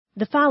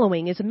The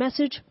following is a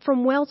message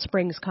from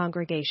WellSprings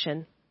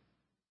congregation.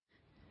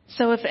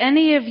 So if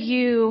any of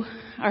you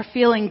are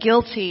feeling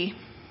guilty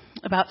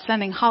about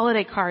sending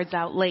holiday cards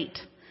out late,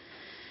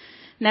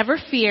 never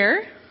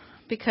fear,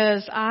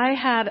 because I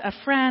had a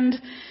friend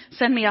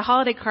send me a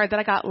holiday card that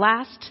I got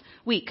last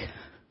week.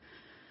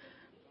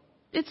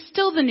 It's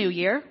still the new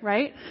year,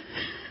 right?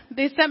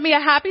 They sent me a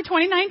happy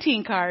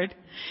 2019 card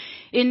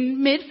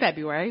in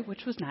mid-February,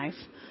 which was nice.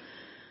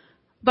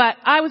 But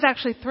I was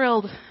actually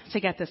thrilled to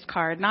get this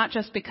card, not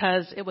just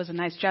because it was a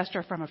nice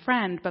gesture from a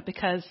friend, but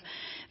because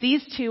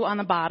these two on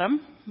the bottom,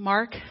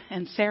 Mark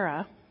and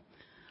Sarah,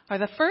 are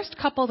the first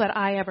couple that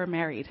I ever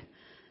married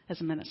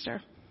as a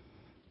minister.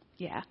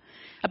 Yeah.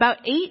 About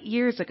 8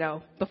 years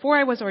ago, before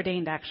I was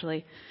ordained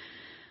actually,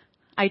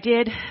 I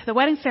did the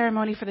wedding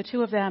ceremony for the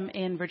two of them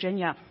in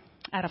Virginia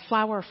at a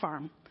flower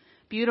farm.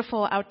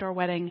 Beautiful outdoor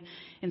wedding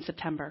in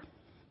September.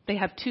 They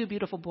have two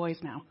beautiful boys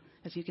now,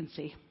 as you can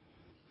see.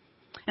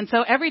 And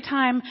so every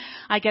time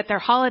I get their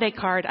holiday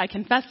card, I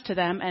confess to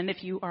them, and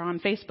if you are on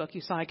Facebook, you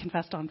saw I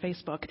confessed on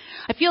Facebook,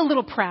 I feel a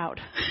little proud.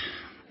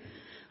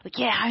 Like,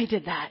 yeah, I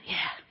did that,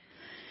 yeah.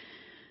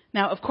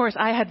 Now, of course,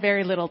 I had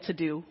very little to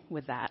do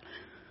with that,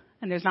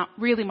 and there's not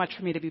really much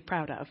for me to be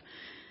proud of.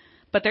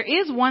 But there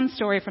is one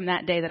story from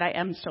that day that I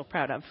am still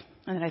proud of,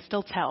 and that I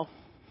still tell.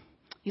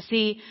 You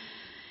see,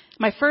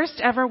 my first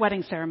ever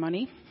wedding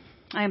ceremony,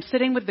 I am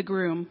sitting with the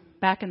groom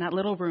back in that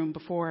little room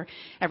before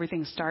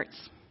everything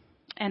starts.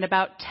 And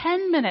about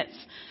 10 minutes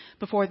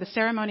before the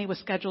ceremony was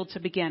scheduled to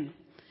begin,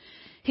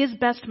 his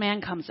best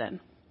man comes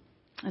in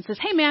and says,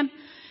 "Hey man,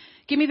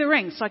 give me the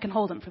rings so I can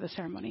hold them for the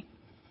ceremony."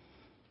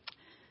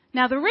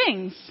 Now the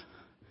rings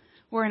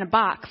were in a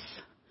box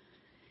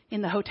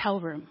in the hotel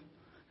room,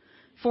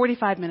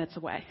 45 minutes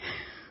away.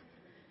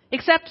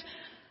 Except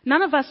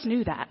none of us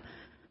knew that.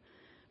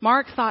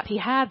 Mark thought he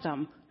had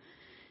them.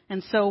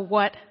 And so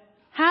what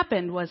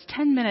happened was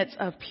 10 minutes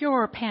of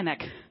pure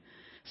panic.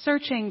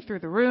 Searching through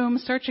the room,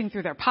 searching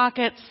through their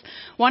pockets,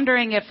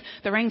 wondering if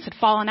the rings had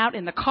fallen out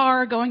in the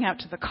car, going out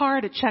to the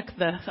car to check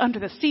under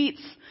the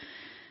seats.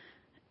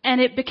 And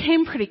it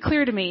became pretty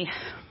clear to me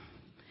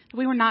that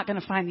we were not going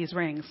to find these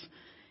rings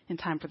in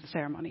time for the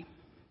ceremony.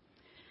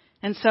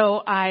 And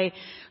so I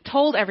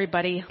told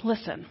everybody,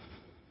 listen,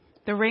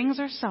 the rings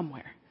are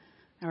somewhere,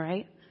 all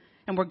right?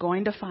 And we're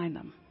going to find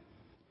them.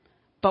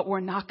 But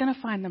we're not going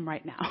to find them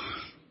right now.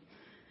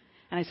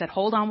 And I said,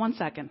 hold on one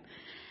second.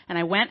 And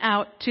I went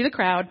out to the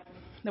crowd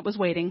that was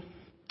waiting,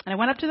 and I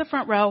went up to the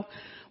front row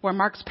where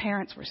Mark's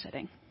parents were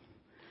sitting.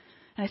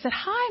 And I said,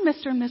 "Hi,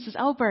 Mr. and Mrs.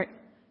 Elbert.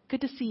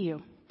 Good to see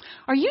you.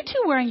 Are you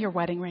two wearing your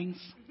wedding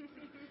rings?"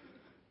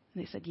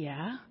 And they said,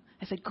 "Yeah."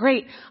 I said,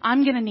 "Great.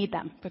 I'm going to need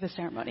them for the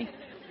ceremony,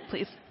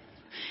 please."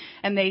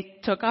 And they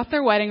took off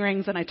their wedding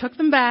rings, and I took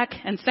them back,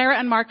 and Sarah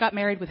and Mark got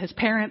married with his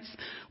parents'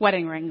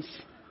 wedding rings.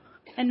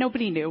 And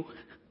nobody knew.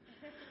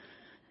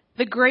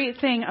 The great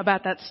thing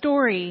about that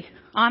story,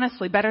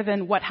 honestly, better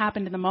than what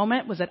happened in the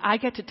moment, was that I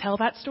get to tell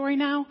that story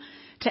now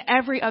to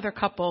every other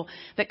couple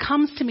that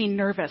comes to me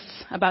nervous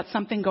about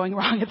something going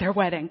wrong at their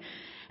wedding.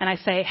 And I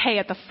say, hey,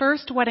 at the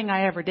first wedding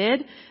I ever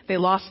did, they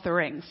lost the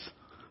rings.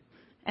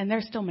 And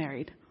they're still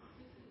married.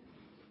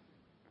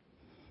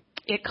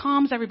 It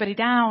calms everybody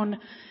down,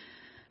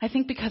 I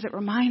think, because it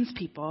reminds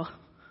people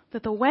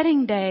that the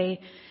wedding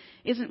day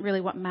isn't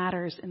really what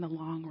matters in the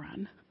long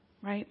run,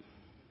 right?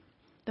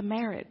 The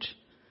marriage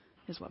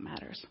is what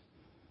matters.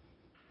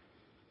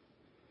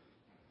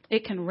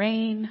 It can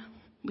rain.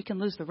 We can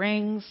lose the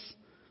rings.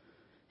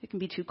 It can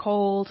be too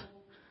cold.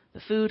 The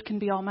food can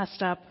be all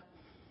messed up.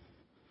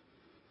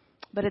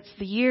 But it's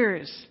the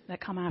years that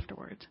come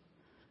afterwards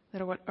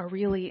that are what are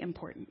really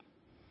important.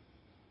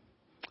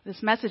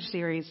 This message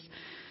series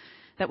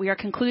that we are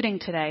concluding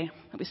today,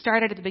 that we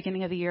started at the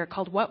beginning of the year,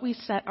 called What We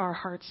Set Our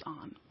Hearts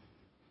On.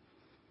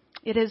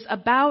 It is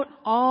about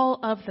all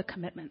of the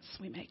commitments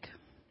we make.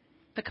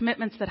 The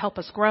commitments that help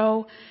us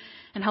grow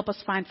and help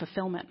us find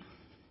fulfillment.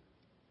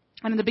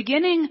 And in the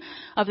beginning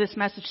of this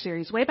message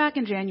series, way back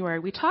in January,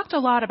 we talked a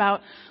lot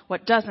about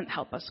what doesn't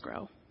help us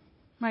grow,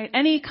 right?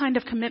 Any kind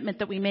of commitment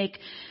that we make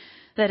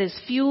that is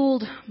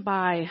fueled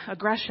by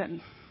aggression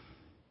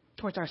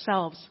towards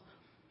ourselves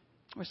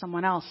or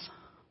someone else.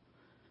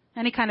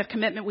 Any kind of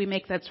commitment we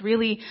make that's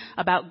really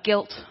about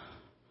guilt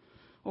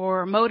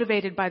or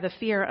motivated by the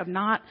fear of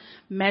not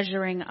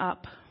measuring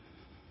up.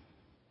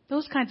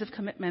 Those kinds of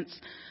commitments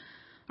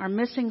are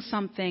missing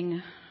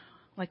something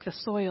like the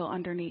soil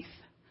underneath,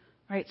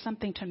 right?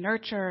 Something to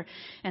nurture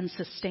and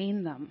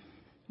sustain them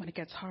when it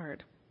gets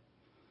hard.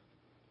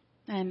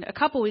 And a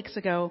couple weeks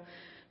ago,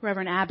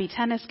 Reverend Abby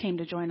Tennis came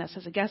to join us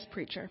as a guest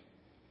preacher.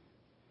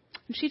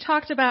 And she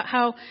talked about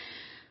how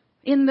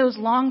in those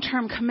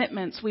long-term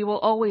commitments, we will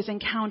always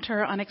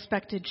encounter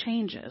unexpected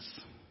changes,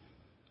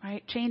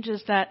 right?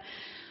 Changes that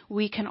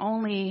we can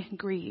only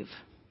grieve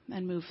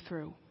and move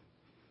through,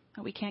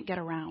 that we can't get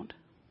around.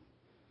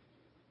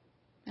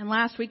 And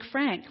last week,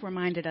 Frank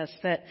reminded us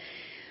that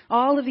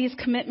all of these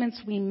commitments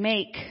we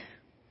make,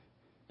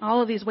 all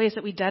of these ways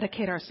that we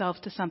dedicate ourselves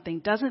to something,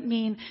 doesn't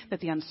mean that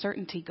the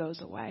uncertainty goes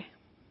away.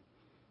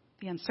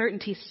 The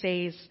uncertainty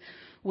stays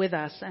with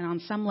us, and on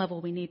some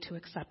level we need to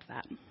accept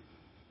that.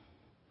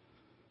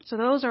 So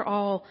those are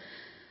all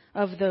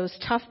of those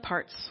tough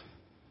parts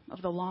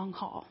of the long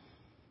haul,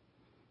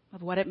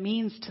 of what it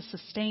means to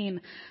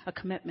sustain a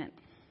commitment.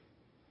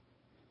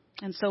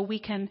 And so we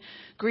can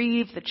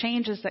grieve the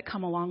changes that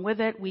come along with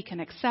it. We can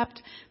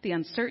accept the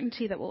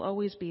uncertainty that will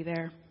always be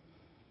there.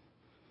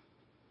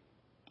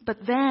 But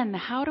then,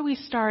 how do we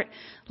start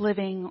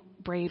living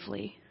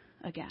bravely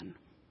again?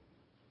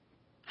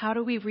 How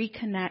do we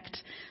reconnect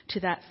to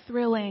that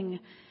thrilling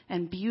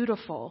and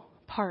beautiful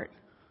part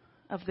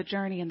of the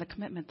journey and the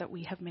commitment that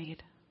we have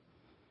made?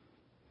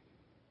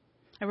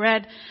 I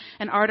read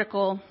an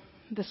article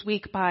this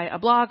week by a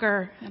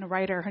blogger and a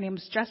writer. Her name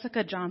is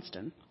Jessica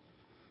Johnston.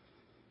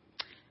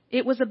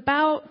 It was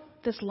about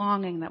this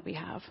longing that we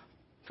have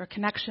for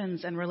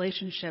connections and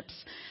relationships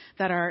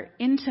that are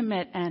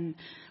intimate and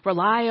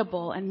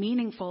reliable and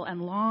meaningful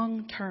and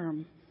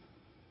long-term.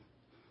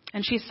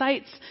 And she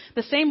cites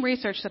the same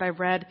research that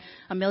I've read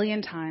a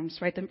million times,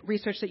 right? The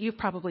research that you've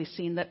probably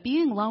seen, that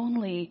being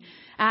lonely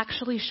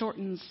actually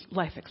shortens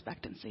life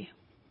expectancy.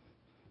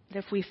 That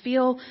if we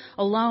feel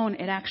alone,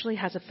 it actually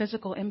has a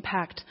physical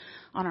impact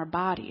on our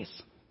bodies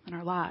and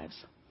our lives.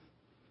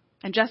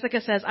 And Jessica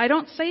says, I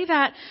don't say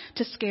that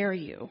to scare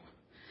you,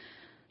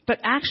 but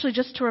actually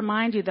just to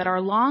remind you that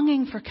our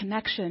longing for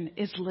connection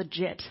is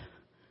legit,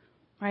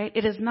 right?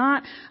 It is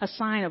not a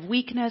sign of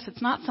weakness.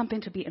 It's not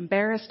something to be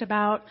embarrassed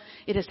about.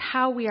 It is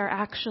how we are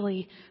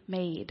actually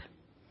made.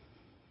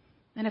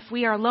 And if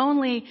we are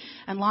lonely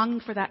and longing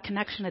for that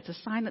connection, it's a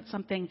sign that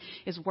something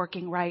is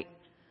working right,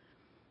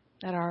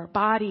 that our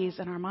bodies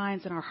and our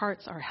minds and our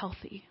hearts are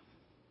healthy,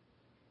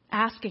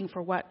 asking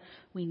for what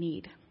we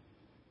need.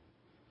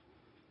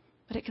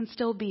 But it can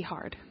still be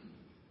hard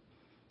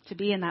to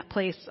be in that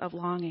place of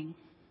longing.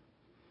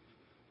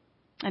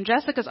 And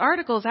Jessica's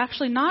article is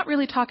actually not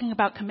really talking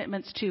about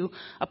commitments to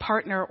a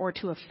partner or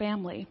to a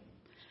family.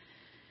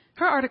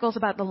 Her article is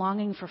about the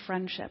longing for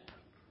friendship.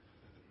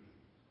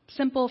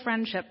 Simple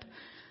friendship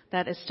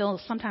that is still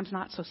sometimes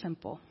not so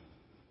simple.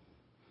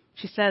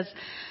 She says,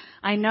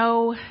 I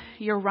know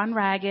you're run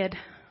ragged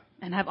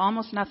and have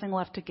almost nothing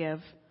left to give.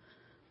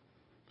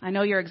 I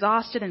know you're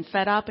exhausted and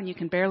fed up and you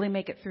can barely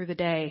make it through the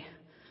day.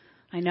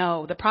 I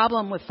know the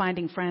problem with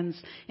finding friends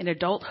in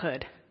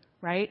adulthood,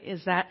 right,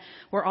 is that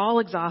we're all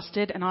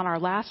exhausted and on our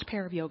last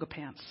pair of yoga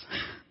pants.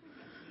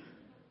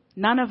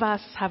 None of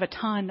us have a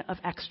ton of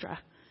extra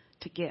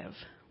to give.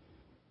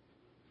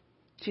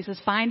 She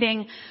says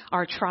finding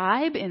our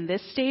tribe in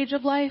this stage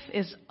of life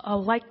is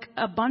like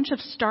a bunch of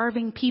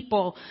starving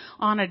people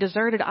on a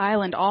deserted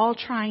island all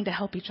trying to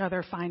help each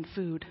other find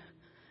food.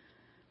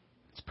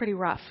 It's pretty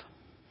rough.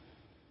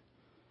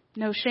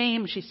 No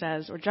shame, she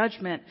says, or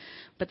judgment.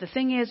 But the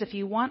thing is, if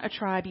you want a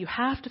tribe, you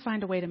have to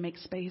find a way to make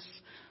space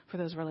for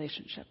those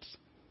relationships.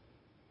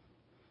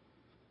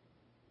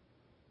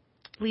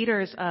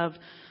 Leaders of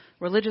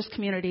religious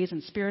communities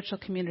and spiritual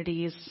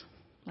communities,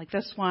 like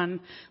this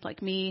one,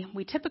 like me,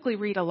 we typically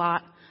read a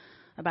lot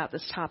about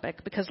this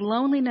topic because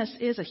loneliness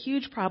is a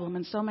huge problem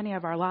in so many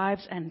of our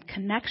lives, and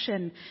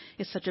connection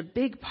is such a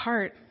big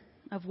part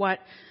of what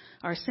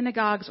our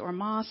synagogues or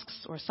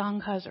mosques or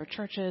sanghas or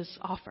churches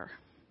offer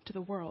to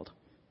the world.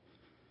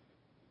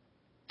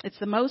 It's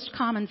the most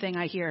common thing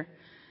I hear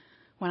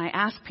when I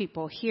ask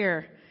people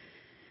here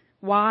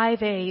why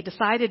they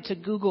decided to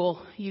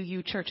Google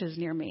UU churches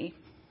near me,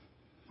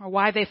 or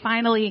why they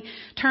finally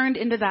turned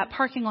into that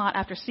parking lot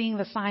after seeing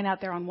the sign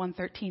out there on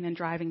 113 and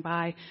driving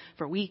by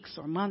for weeks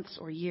or months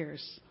or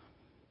years.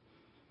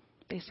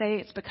 They say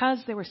it's because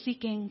they were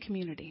seeking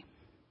community.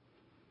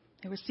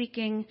 They were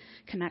seeking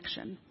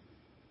connection.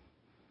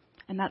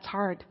 And that's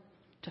hard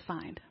to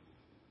find.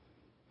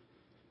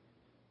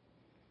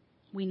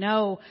 We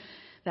know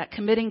that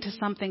committing to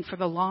something for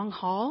the long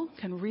haul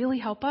can really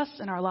help us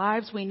in our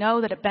lives. We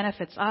know that it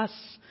benefits us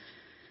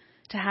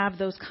to have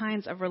those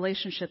kinds of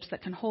relationships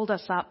that can hold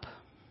us up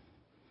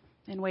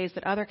in ways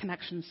that other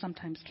connections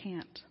sometimes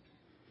can't.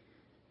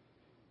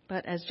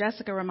 But as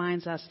Jessica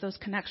reminds us, those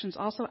connections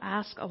also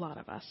ask a lot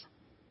of us.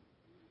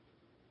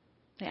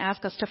 They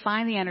ask us to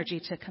find the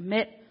energy to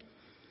commit,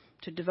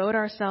 to devote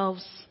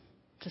ourselves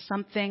to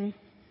something,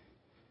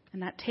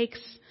 and that takes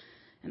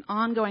an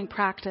ongoing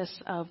practice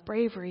of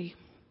bravery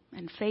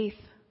and faith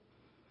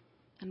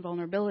and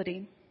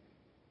vulnerability.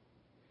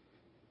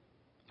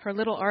 Her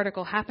little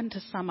article happened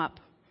to sum up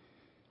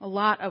a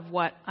lot of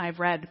what I've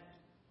read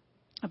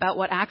about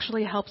what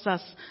actually helps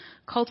us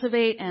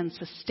cultivate and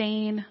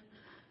sustain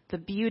the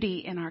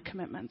beauty in our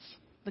commitments,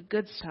 the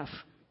good stuff,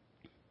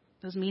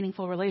 those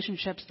meaningful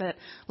relationships that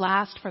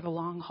last for the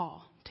long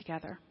haul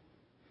together.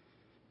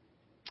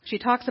 She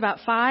talks about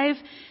 5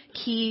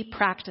 key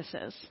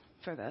practices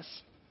for this.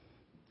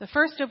 The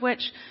first of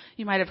which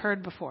you might have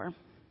heard before,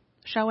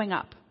 showing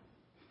up.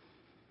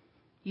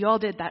 You all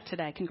did that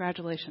today.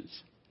 Congratulations.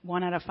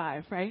 1 out of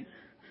 5, right?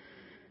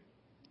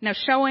 Now,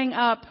 showing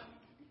up,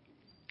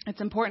 it's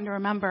important to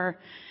remember,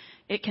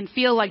 it can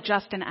feel like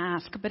just an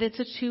ask, but it's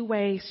a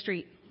two-way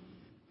street.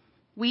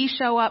 We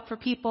show up for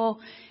people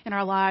in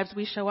our lives.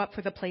 We show up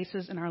for the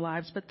places in our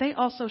lives, but they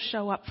also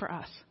show up for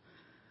us.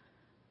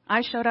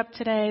 I showed up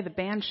today. The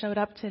band showed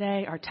up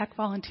today. Our tech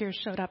volunteers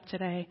showed up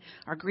today.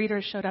 Our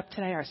greeters showed up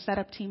today. Our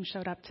setup team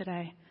showed up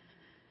today.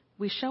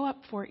 We show up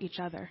for each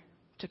other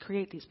to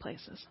create these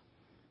places.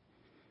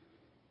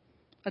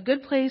 A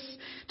good place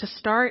to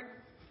start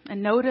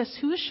and notice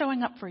who is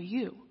showing up for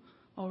you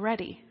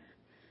already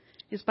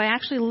is by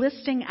actually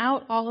listing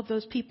out all of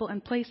those people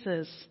and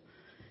places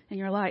in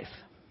your life.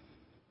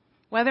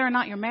 Whether or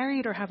not you're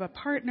married or have a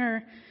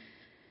partner,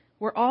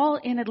 we're all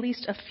in at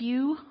least a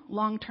few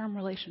long-term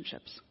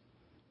relationships.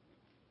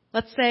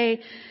 Let's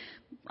say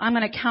I'm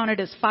going to count it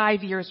as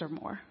 5 years or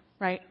more,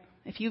 right?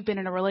 If you've been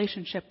in a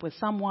relationship with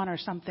someone or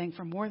something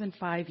for more than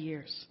 5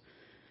 years,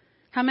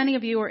 how many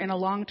of you are in a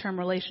long-term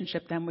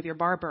relationship then with your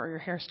barber or your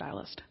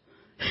hairstylist?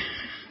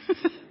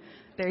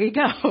 There you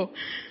go.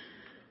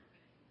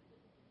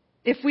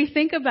 If we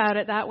think about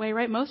it that way,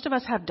 right, most of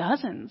us have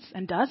dozens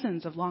and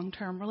dozens of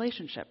long-term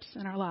relationships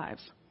in our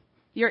lives.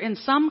 You're in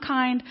some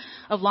kind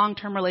of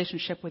long-term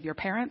relationship with your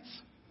parents.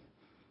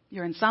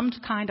 You're in some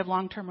kind of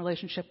long-term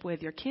relationship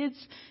with your kids,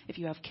 if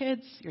you have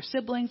kids, your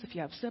siblings, if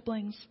you have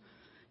siblings,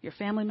 your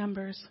family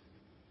members.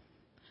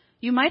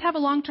 You might have a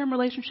long-term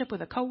relationship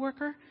with a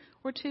coworker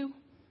or two,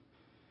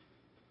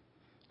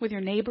 with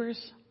your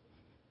neighbors,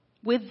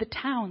 with the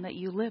town that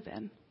you live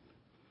in,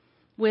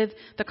 with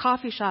the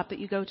coffee shop that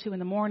you go to in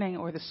the morning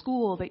or the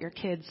school that your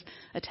kids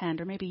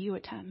attend or maybe you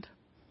attend.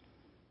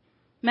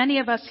 Many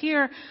of us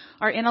here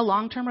are in a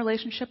long-term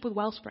relationship with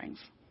WellSprings,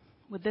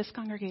 with this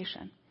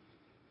congregation.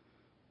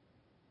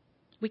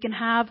 We can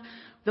have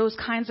those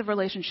kinds of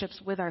relationships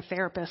with our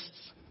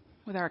therapists,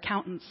 with our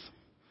accountants,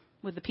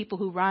 with the people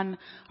who run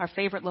our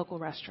favorite local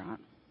restaurant.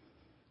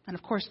 And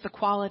of course, the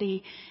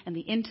quality and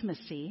the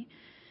intimacy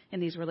in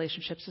these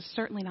relationships is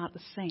certainly not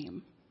the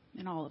same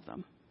in all of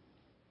them.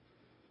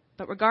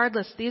 But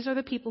regardless, these are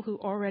the people who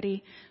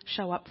already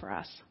show up for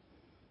us,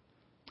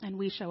 and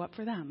we show up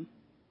for them.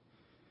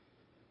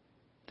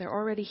 They're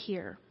already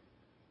here.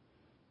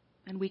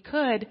 And we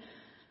could,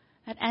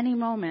 at any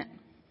moment,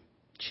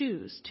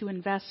 choose to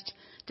invest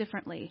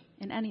differently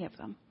in any of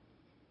them.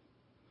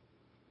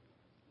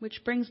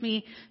 Which brings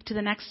me to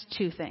the next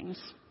two things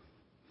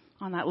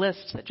on that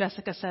list that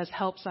Jessica says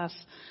helps us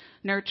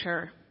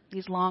nurture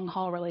these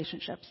long-haul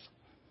relationships.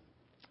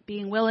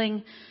 Being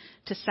willing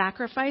to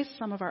sacrifice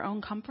some of our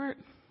own comfort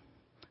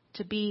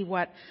to be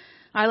what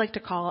I like to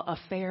call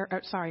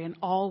an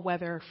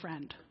all-weather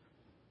friend.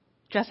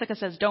 Jessica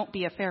says, don't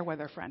be a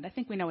fair-weather friend. I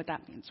think we know what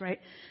that means, right?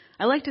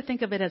 I like to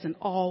think of it as an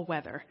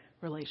all-weather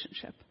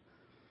relationship.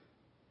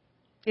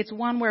 It's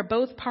one where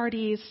both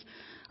parties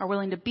are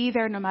willing to be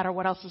there no matter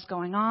what else is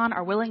going on,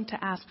 are willing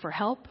to ask for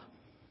help,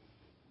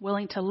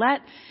 willing to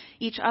let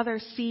each other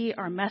see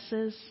our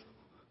messes,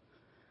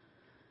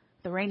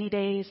 the rainy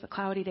days, the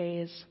cloudy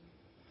days,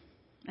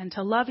 and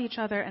to love each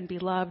other and be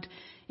loved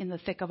in the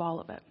thick of all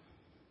of it.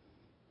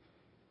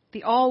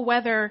 The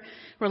all-weather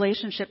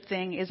relationship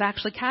thing is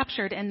actually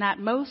captured in that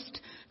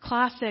most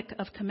classic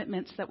of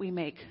commitments that we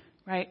make,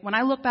 right? When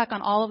I look back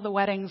on all of the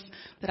weddings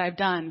that I've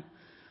done,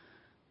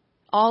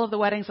 all of the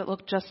weddings that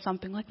look just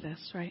something like this,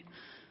 right?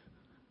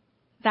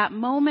 That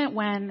moment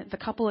when the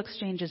couple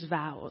exchanges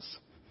vows,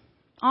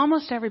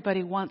 almost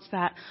everybody wants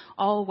that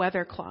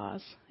all-weather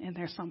clause in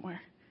there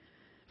somewhere,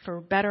 for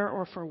better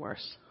or for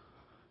worse,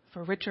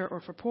 for richer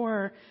or for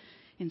poorer,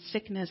 in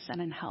sickness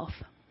and in health.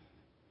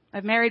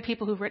 I've married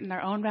people who've written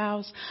their own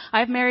vows.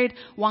 I've married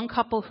one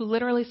couple who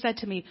literally said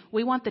to me,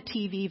 we want the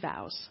TV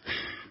vows.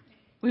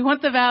 We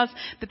want the vows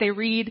that they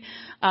read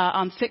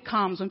on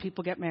sitcoms when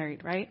people get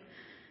married, right?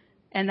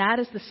 And that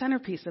is the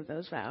centerpiece of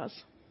those vows.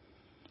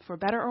 For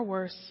better or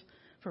worse,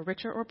 for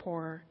richer or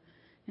poorer,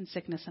 in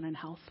sickness and in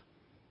health.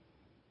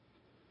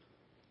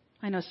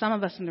 I know some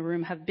of us in the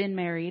room have been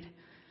married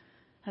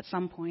at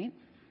some point,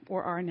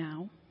 or are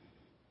now.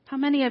 How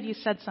many of you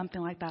said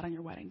something like that on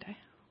your wedding day?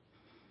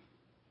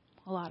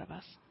 A lot of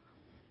us.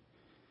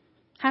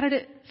 How did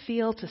it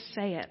feel to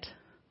say it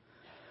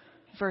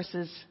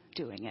versus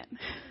doing it?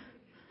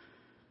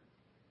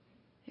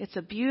 It's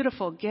a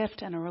beautiful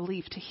gift and a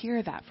relief to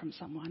hear that from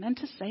someone and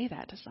to say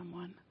that to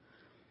someone.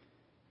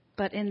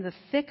 But in the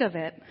thick of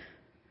it,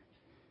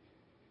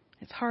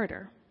 it's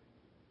harder.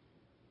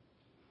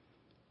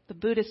 The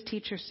Buddhist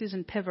teacher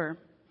Susan Piver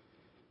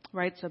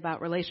writes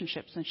about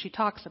relationships, and she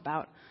talks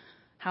about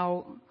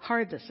how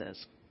hard this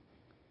is.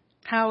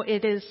 How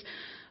it is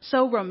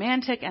so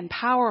romantic and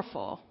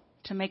powerful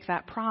to make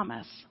that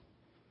promise.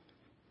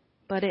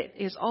 But it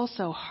is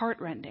also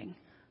heartrending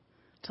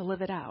to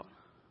live it out.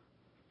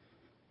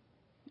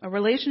 A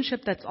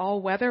relationship that's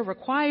all weather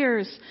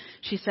requires,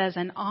 she says,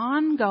 an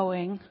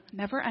ongoing,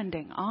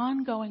 never-ending,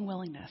 ongoing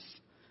willingness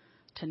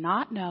to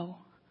not know,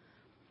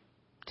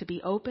 to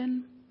be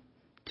open,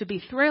 to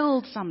be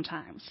thrilled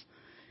sometimes,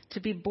 to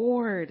be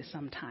bored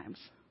sometimes,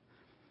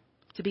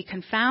 to be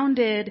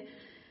confounded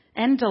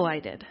and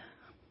delighted,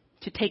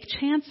 to take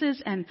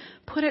chances and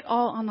put it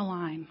all on the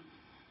line,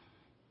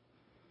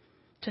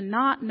 to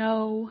not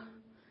know,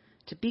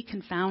 To be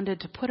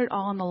confounded, to put it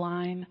all on the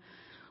line.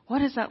 What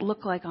does that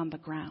look like on the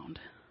ground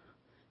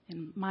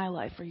in my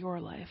life or your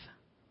life?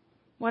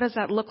 What does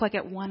that look like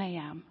at 1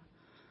 a.m.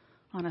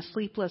 on a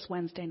sleepless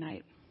Wednesday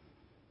night?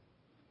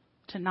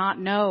 To not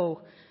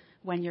know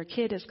when your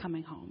kid is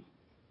coming home.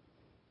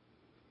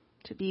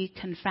 To be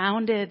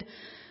confounded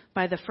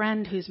by the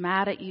friend who's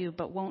mad at you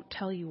but won't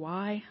tell you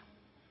why.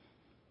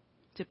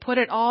 To put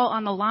it all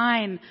on the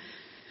line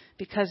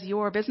because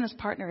your business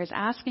partner is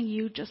asking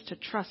you just to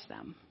trust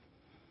them.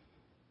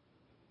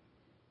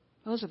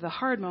 Those are the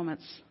hard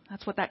moments.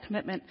 That's what that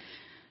commitment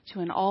to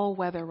an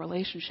all-weather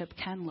relationship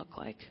can look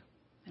like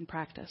in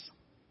practice.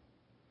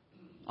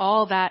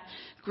 All that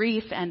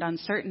grief and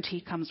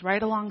uncertainty comes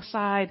right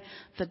alongside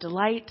the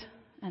delight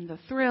and the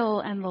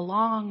thrill and the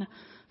long,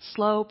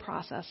 slow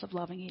process of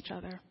loving each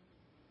other.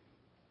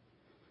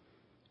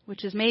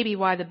 Which is maybe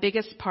why the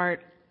biggest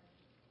part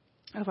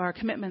of our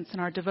commitments and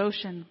our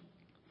devotion,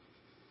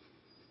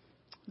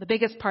 the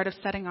biggest part of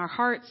setting our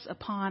hearts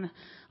upon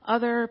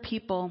other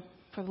people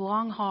for the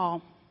long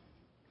haul,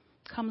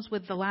 comes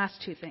with the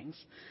last two things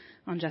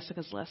on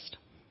Jessica's list: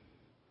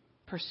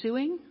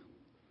 pursuing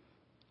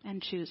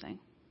and choosing.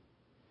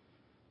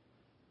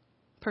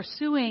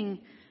 Pursuing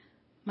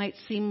might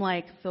seem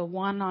like the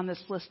one on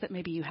this list that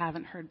maybe you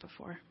haven't heard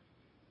before.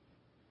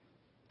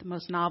 The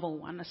most novel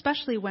one,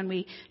 especially when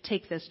we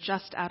take this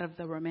just out of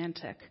the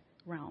romantic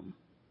realm.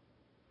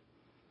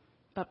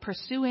 But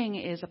pursuing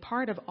is a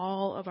part of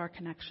all of our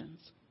connections.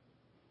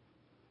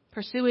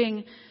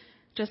 Pursuing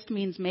just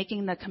means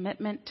making the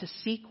commitment to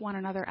seek one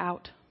another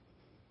out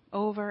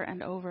over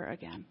and over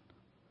again.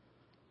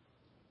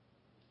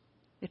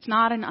 It's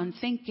not an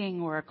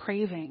unthinking or a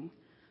craving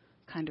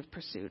kind of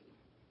pursuit,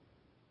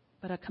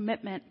 but a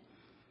commitment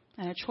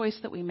and a choice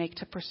that we make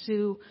to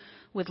pursue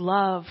with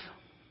love,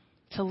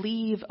 to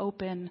leave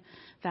open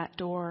that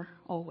door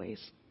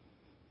always.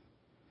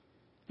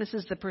 This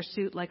is the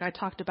pursuit like I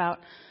talked about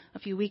a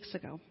few weeks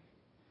ago.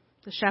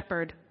 The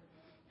shepherd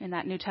in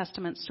that New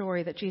Testament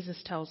story that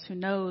Jesus tells, who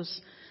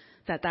knows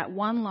that that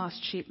one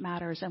lost sheep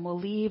matters and will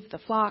leave the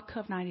flock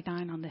of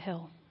 99 on the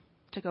hill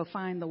to go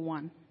find the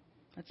one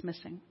that's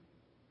missing.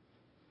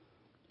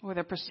 Or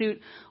the pursuit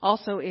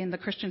also in the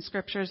Christian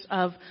scriptures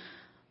of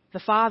the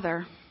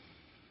Father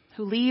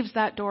who leaves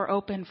that door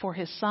open for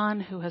his Son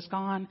who has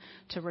gone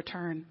to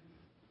return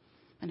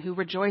and who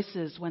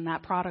rejoices when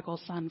that prodigal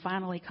son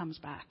finally comes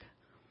back.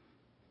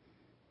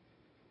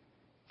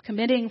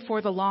 Committing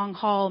for the long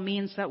haul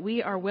means that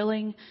we are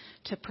willing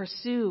to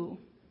pursue,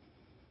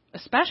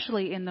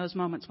 especially in those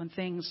moments when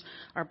things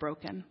are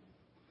broken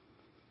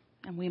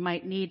and we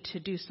might need to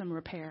do some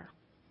repair.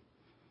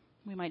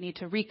 We might need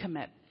to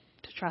recommit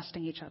to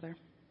trusting each other.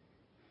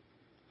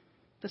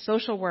 The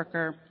social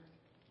worker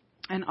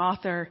and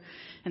author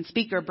and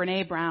speaker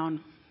Brené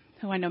Brown,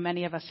 who I know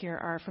many of us here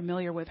are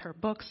familiar with her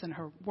books and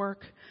her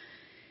work,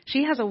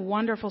 she has a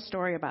wonderful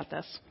story about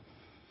this.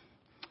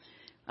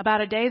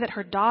 About a day that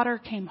her daughter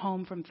came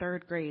home from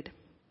third grade.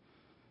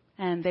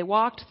 And they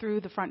walked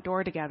through the front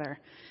door together.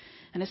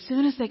 And as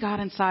soon as they got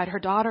inside, her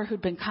daughter,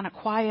 who'd been kind of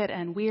quiet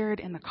and weird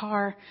in the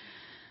car,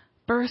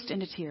 burst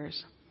into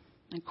tears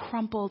and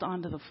crumpled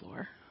onto the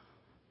floor.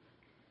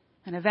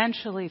 And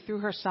eventually, through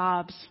her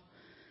sobs,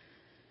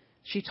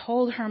 she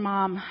told her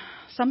mom,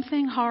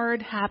 "Something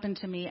hard happened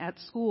to me at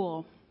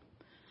school,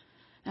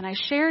 and I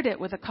shared it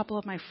with a couple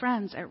of my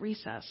friends at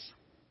recess.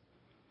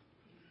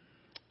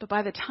 But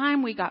by the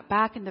time we got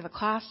back into the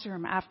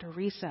classroom after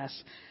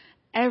recess,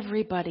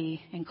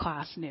 everybody in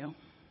class knew.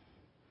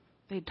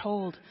 They'd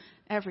told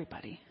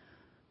everybody.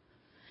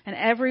 And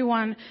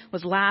everyone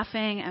was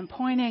laughing and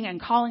pointing and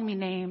calling me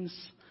names.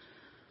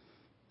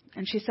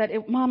 And she said,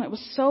 Mom, it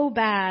was so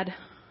bad.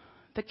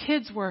 The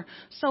kids were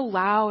so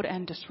loud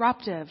and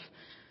disruptive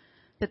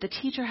that the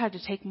teacher had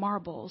to take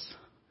marbles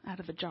out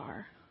of the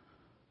jar."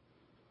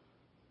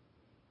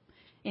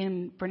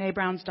 In Brené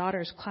Brown's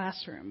daughter's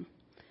classroom,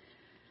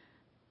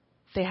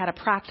 they had a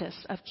practice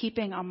of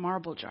keeping a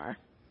marble jar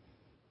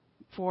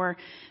for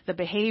the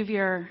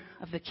behavior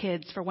of the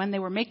kids for when they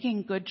were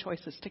making good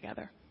choices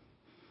together.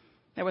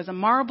 There was a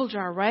marble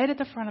jar right at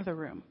the front of the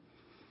room.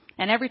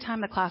 And every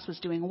time the class was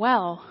doing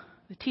well,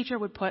 the teacher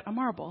would put a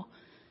marble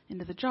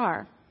into the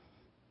jar.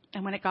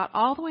 And when it got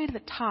all the way to the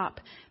top,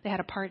 they had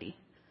a party.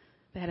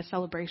 They had a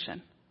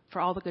celebration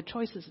for all the good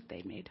choices that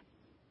they'd made.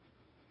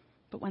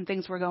 But when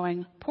things were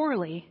going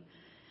poorly,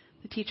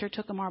 the teacher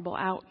took a marble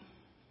out.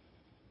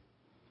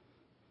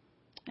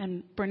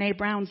 And Brené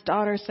Brown's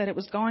daughter said it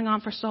was going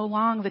on for so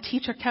long, the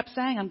teacher kept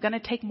saying, "I'm going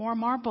to take more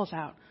marbles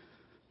out.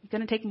 I'm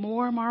going to take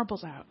more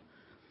marbles out."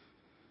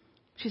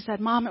 She said,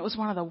 "Mom, it was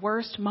one of the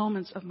worst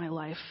moments of my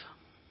life."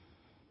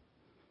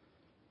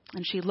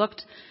 And she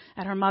looked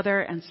at her mother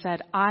and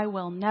said, "I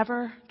will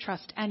never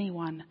trust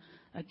anyone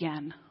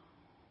again."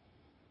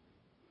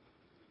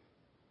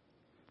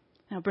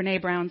 Now,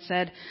 Brené Brown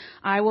said,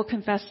 "I will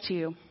confess to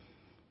you,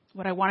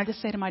 what I wanted to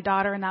say to my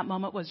daughter in that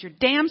moment was, 'You're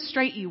damn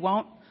straight you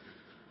won't.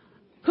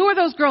 Who are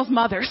those girls'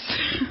 mothers?'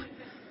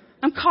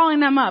 I'm calling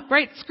them up,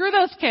 right? Screw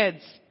those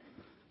kids.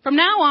 From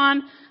now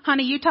on,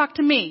 honey, you talk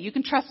to me. You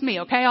can trust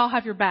me, okay? I'll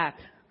have your back.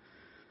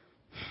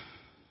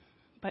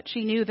 But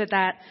she knew that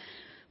that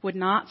would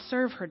not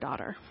serve her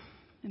daughter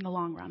in the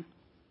long run.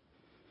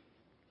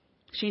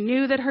 She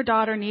knew that her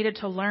daughter needed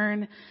to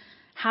learn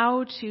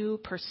how to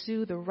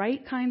pursue the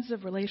right kinds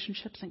of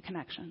relationships and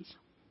connections.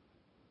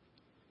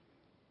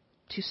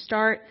 To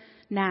start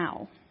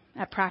now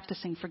at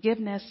practicing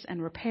forgiveness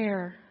and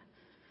repair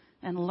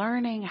and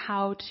learning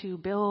how to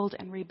build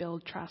and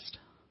rebuild trust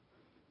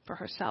for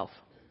herself.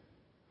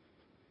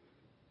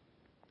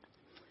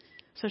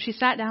 So she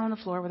sat down on the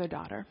floor with her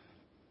daughter.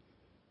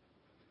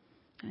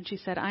 And she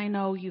said, I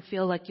know you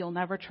feel like you'll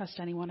never trust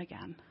anyone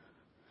again.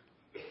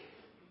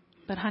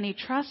 But honey,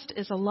 trust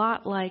is a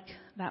lot like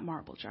that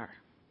marble jar.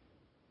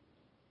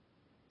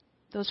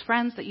 Those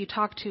friends that you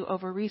talked to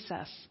over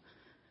recess,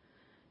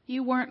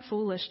 you weren't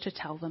foolish to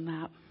tell them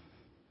that.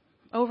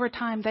 Over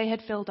time, they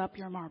had filled up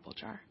your marble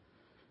jar.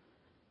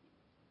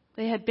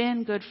 They had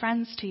been good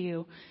friends to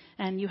you,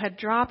 and you had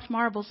dropped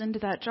marbles into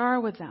that jar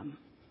with them.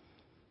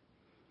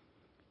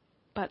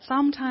 But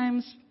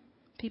sometimes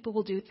people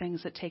will do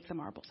things that take the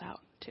marbles out,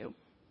 too.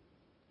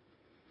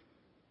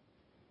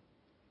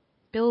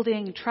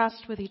 Building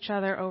trust with each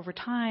other over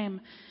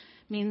time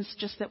means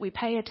just that we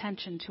pay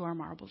attention to our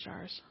marble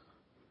jars.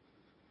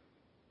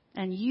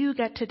 And you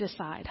get to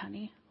decide,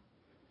 honey.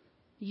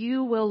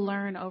 You will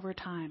learn over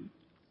time,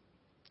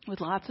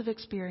 with lots of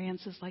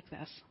experiences like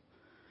this,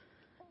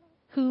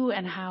 who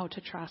and how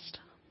to trust.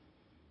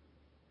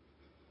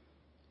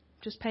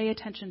 Just pay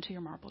attention to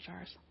your marble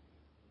jars.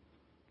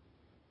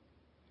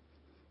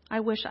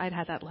 I wish I'd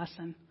had that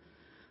lesson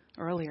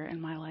earlier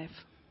in my life.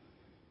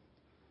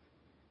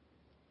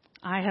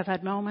 I have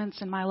had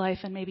moments in my life,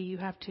 and maybe you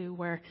have too,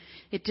 where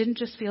it didn't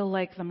just feel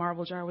like the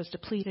marble jar was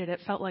depleted.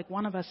 It felt like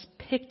one of us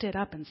picked it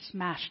up and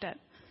smashed it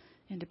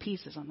into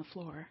pieces on the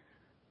floor.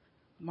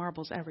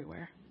 Marbles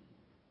everywhere.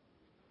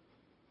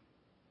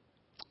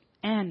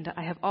 And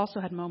I have also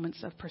had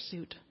moments of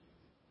pursuit,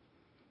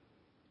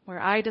 where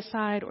I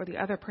decide or the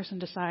other person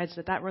decides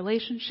that that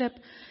relationship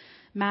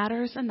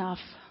matters enough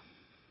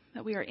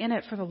that we are in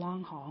it for the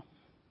long haul.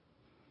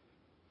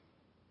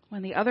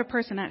 When the other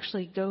person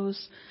actually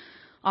goes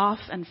off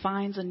and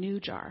finds a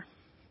new jar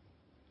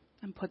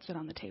and puts it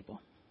on the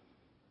table.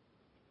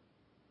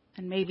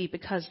 And maybe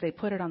because they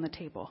put it on the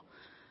table,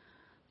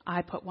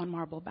 I put one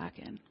marble back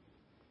in.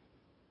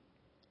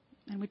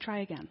 And we try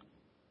again.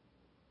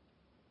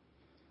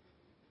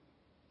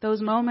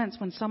 Those moments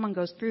when someone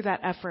goes through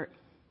that effort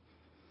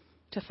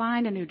to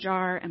find a new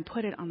jar and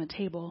put it on the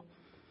table,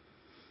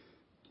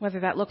 whether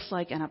that looks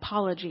like an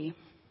apology,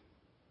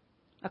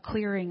 a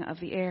clearing of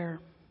the air,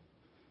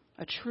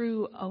 a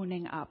true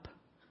owning up.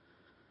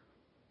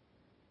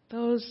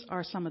 Those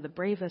are some of the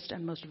bravest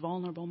and most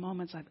vulnerable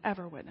moments I've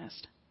ever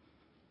witnessed.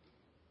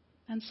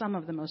 And some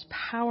of the most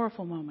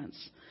powerful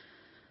moments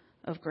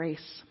of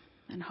grace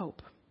and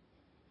hope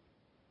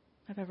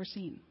I've ever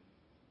seen.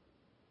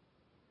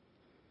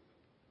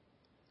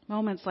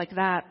 Moments like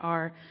that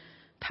are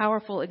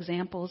powerful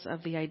examples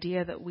of the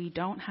idea that we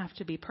don't have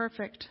to be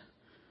perfect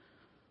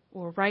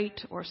or right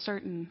or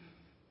certain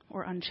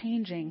or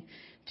unchanging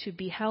to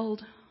be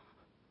held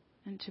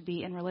and to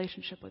be in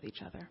relationship with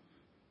each other.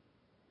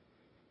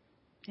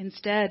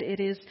 Instead, it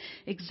is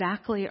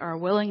exactly our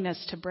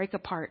willingness to break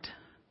apart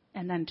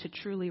and then to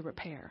truly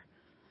repair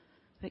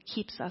that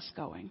keeps us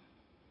going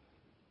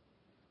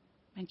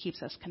and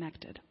keeps us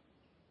connected.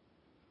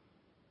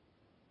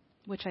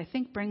 Which I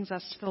think brings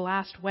us to the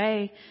last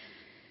way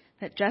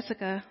that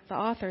Jessica, the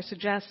author,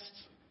 suggests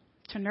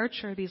to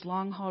nurture these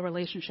long-haul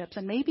relationships,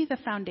 and maybe the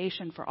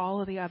foundation for all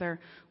of the other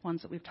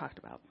ones that we've talked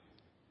about,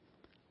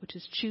 which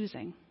is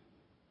choosing.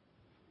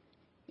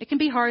 It can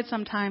be hard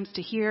sometimes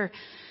to hear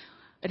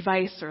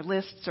advice or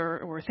lists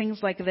or things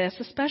like this,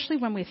 especially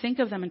when we think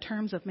of them in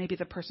terms of maybe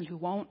the person who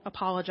won't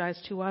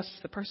apologize to us,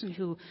 the person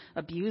who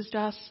abused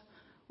us,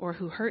 or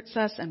who hurts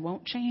us and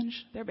won't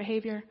change their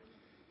behavior.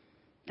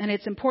 And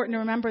it's important to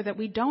remember that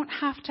we don't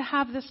have to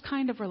have this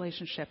kind of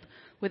relationship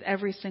with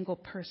every single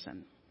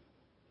person.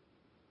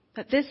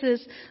 That this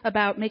is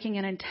about making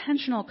an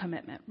intentional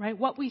commitment, right?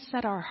 What we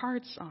set our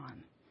hearts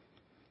on.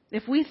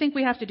 If we think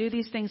we have to do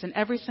these things in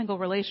every single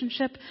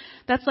relationship,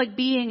 that's like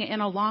being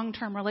in a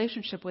long-term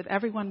relationship with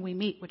everyone we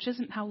meet, which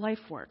isn't how life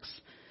works.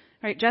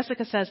 Right?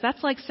 Jessica says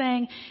that's like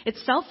saying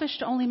it's selfish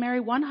to only marry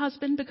one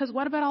husband because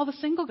what about all the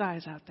single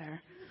guys out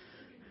there?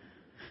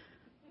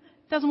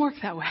 It doesn't work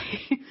that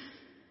way.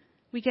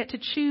 We get to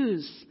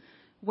choose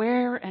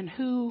where and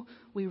who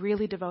we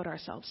really devote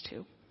ourselves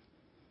to.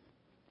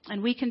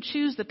 And we can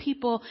choose the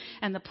people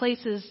and the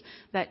places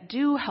that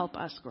do help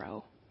us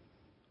grow,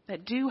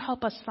 that do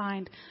help us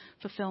find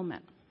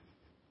fulfillment.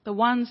 The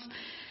ones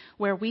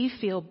where we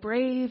feel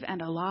brave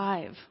and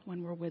alive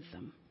when we're with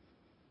them,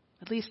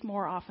 at least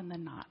more often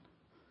than not.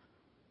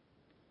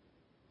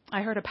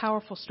 I heard a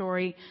powerful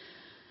story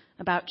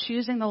about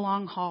choosing the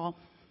long haul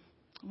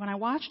when I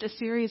watched a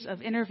series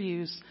of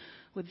interviews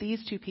with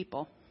these two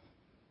people.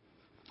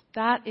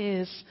 That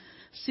is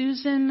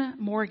Susan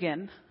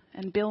Morgan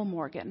and Bill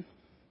Morgan.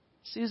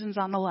 Susan's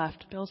on the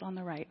left, Bill's on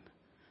the right.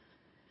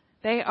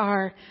 They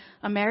are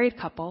a married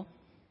couple.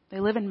 They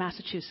live in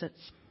Massachusetts.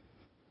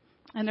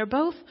 And they're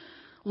both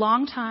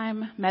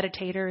longtime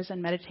meditators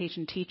and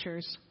meditation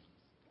teachers.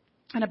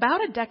 And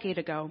about a decade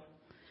ago,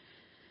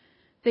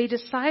 they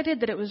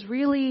decided that it was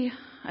really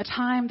a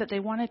time that they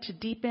wanted to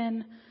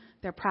deepen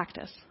their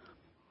practice.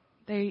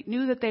 They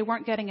knew that they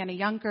weren't getting any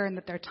younger and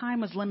that their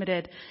time was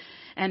limited.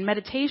 And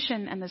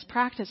meditation and this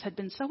practice had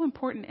been so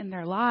important in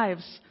their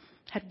lives,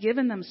 had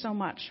given them so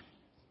much,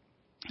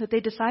 that they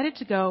decided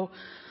to go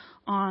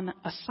on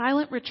a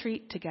silent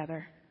retreat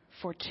together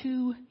for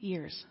 2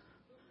 years.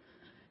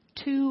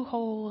 2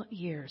 whole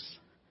years.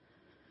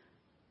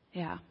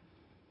 Yeah.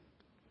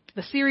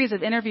 The series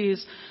of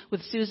interviews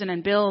with Susan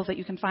and Bill that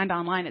you can find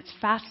online, it's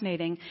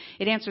fascinating.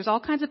 It answers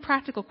all kinds of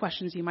practical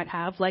questions you might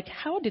have, like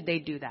how did they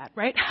do that,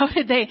 right? How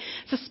did they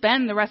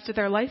suspend the rest of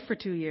their life for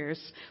 2 years?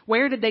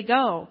 Where did they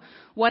go?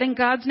 What in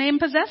God's name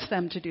possessed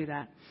them to do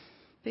that?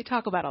 They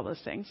talk about all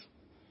those things.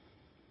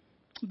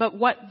 But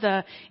what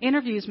the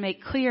interviews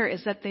make clear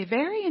is that they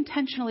very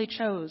intentionally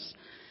chose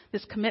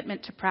this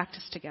commitment to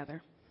practice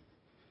together.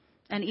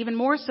 And even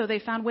more so, they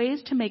found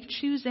ways to make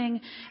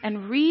choosing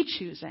and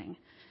re-choosing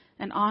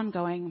an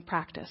ongoing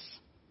practice.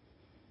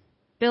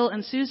 Bill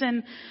and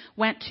Susan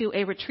went to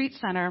a retreat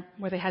center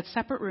where they had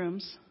separate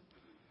rooms.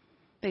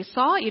 They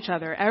saw each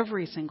other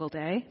every single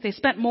day. They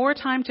spent more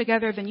time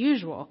together than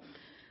usual,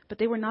 but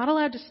they were not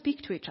allowed to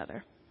speak to each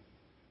other.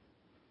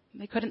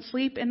 They couldn't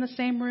sleep in the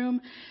same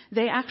room.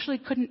 They actually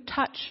couldn't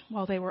touch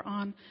while they were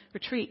on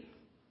retreat.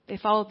 They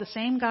followed the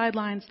same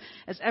guidelines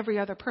as every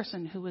other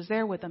person who was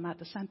there with them at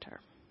the center.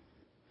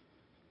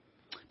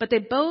 But they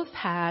both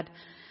had,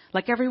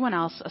 like everyone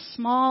else, a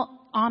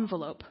small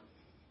envelope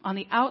on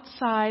the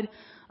outside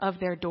of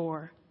their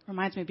door.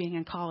 Reminds me of being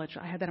in college.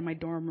 I had that in my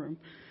dorm room.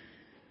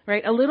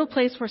 Right? A little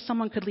place where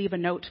someone could leave a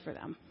note for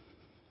them.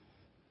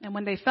 And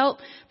when they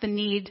felt the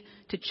need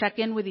to check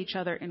in with each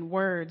other in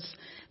words,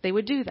 they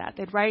would do that.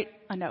 They'd write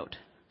a note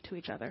to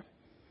each other.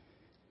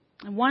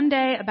 And one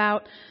day,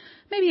 about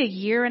maybe a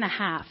year and a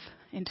half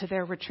into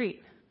their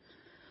retreat,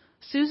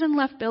 Susan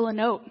left Bill a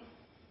note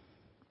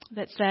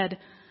that said,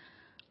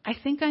 "I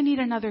think I need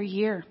another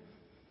year."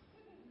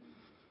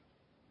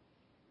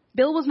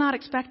 Bill was not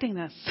expecting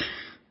this.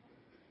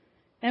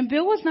 And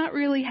Bill was not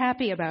really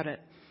happy about it.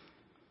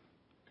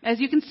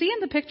 As you can see in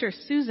the picture,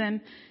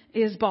 Susan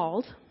is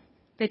bald.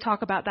 They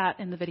talk about that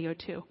in the video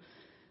too.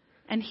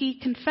 And he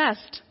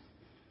confessed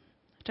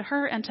to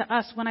her and to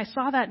us. When I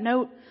saw that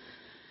note,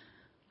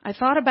 I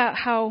thought about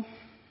how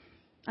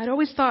I'd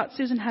always thought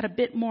Susan had a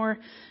bit more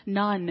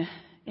nun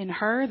in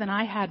her than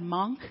I had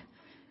monk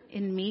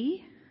in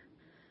me.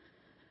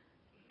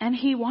 And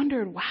he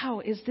wondered,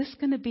 wow, is this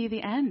going to be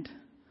the end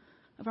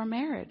of our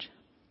marriage?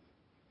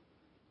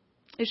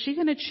 Is she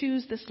going to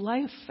choose this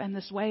life and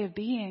this way of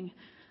being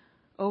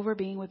over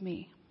being with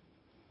me?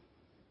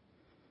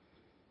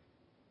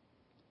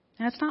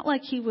 And it's not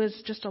like he was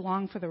just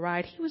along for the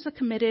ride. He was a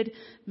committed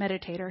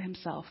meditator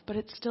himself, but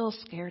it still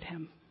scared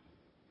him.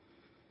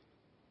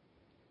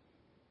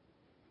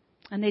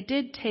 And they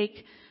did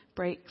take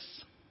breaks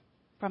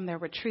from their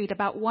retreat.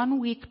 About 1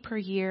 week per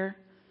year,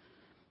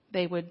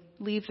 they would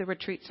leave the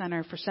retreat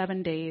center for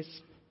 7 days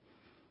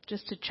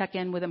just to check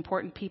in with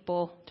important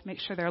people, to make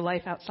sure their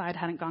life outside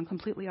hadn't gone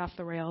completely off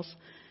the rails,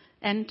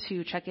 and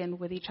to check in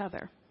with each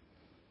other.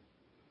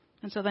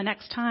 And so the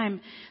next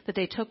time that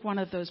they took one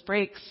of those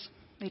breaks,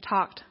 they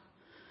talked.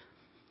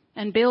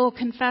 And Bill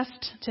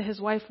confessed to his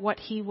wife what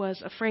he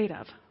was afraid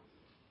of.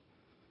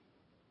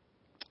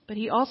 But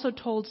he also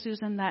told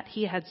Susan that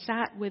he had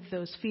sat with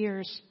those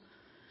fears,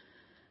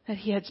 that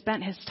he had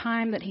spent his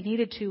time that he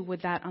needed to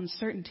with that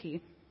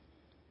uncertainty,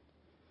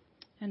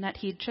 and that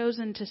he'd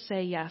chosen to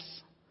say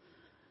yes,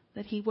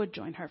 that he would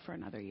join her for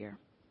another year.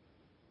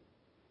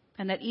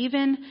 And that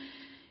even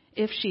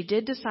if she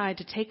did decide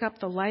to take up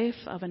the life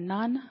of a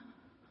nun,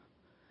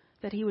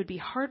 that he would be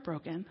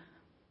heartbroken,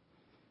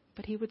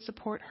 but he would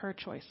support her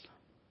choice.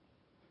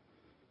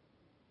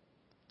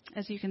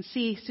 As you can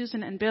see,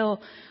 Susan and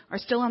Bill are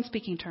still on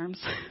speaking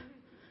terms.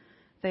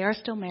 They are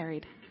still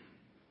married.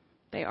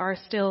 They are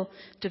still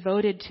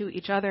devoted to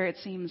each other, it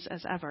seems,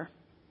 as ever.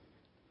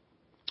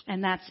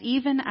 And that's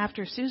even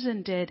after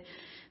Susan did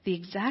the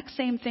exact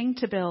same thing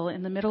to Bill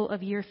in the middle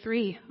of year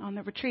 3 on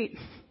the retreat.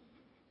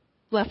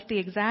 Left the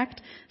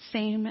exact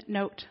same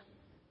note.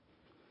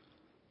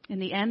 In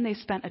the end, they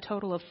spent a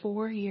total of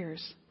 4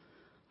 years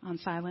on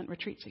silent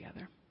retreat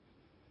together.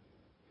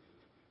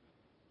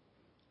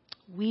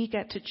 We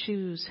get to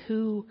choose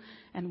who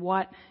and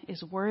what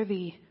is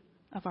worthy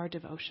of our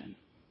devotion.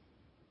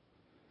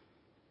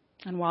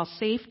 And while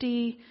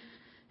safety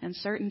and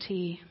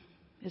certainty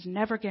is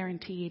never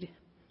guaranteed,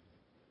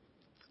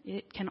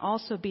 it can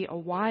also be a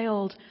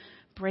wild,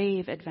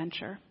 brave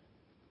adventure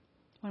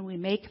when we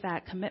make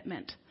that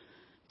commitment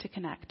to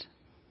connect.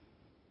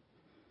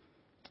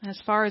 And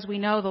as far as we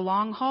know, the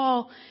long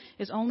haul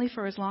is only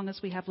for as long as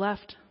we have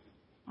left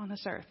on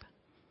this earth.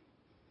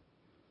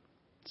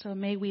 So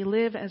may we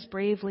live as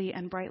bravely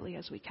and brightly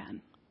as we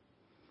can,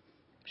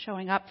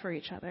 showing up for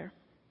each other,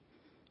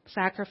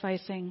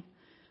 sacrificing,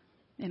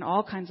 in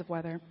all kinds of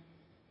weather,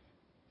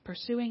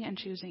 pursuing and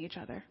choosing each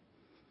other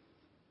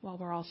while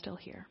we're all still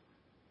here.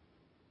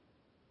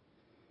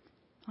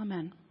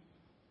 Amen.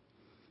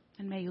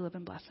 And may you live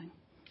in blessing.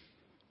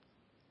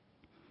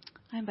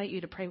 I invite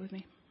you to pray with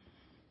me.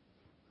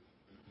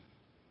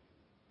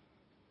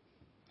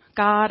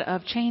 God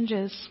of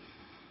changes,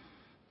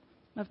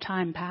 of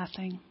time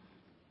passing,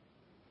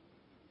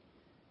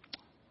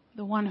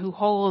 the one who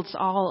holds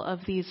all of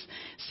these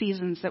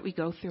seasons that we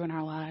go through in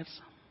our lives,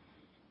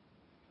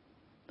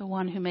 the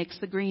one who makes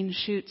the green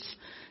shoots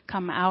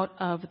come out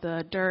of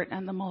the dirt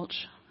and the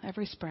mulch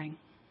every spring.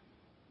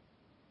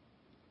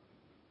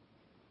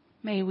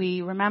 May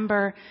we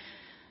remember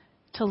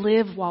to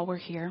live while we're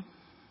here,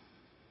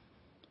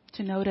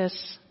 to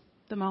notice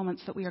the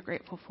moments that we are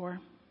grateful for,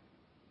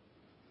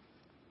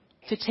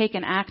 to take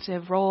an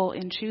active role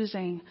in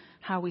choosing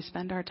how we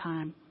spend our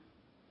time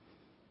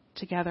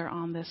together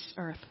on this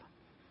earth.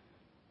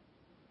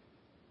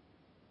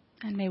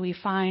 And may we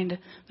find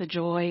the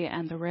joy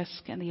and the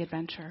risk and the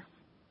adventure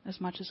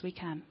as much as we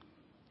can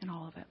in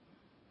all of it.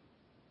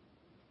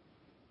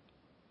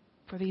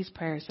 For these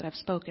prayers that I've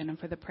spoken and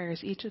for the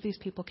prayers each of these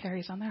people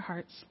carries on their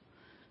hearts,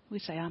 we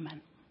say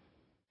amen.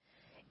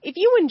 If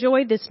you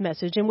enjoyed this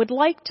message and would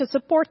like to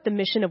support the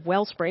mission of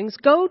WellSprings,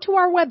 go to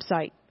our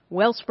website,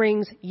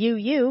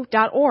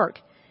 wellspringsuu.org.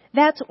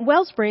 That's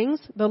WellSprings,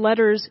 the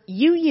letters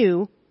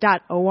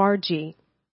uu.org.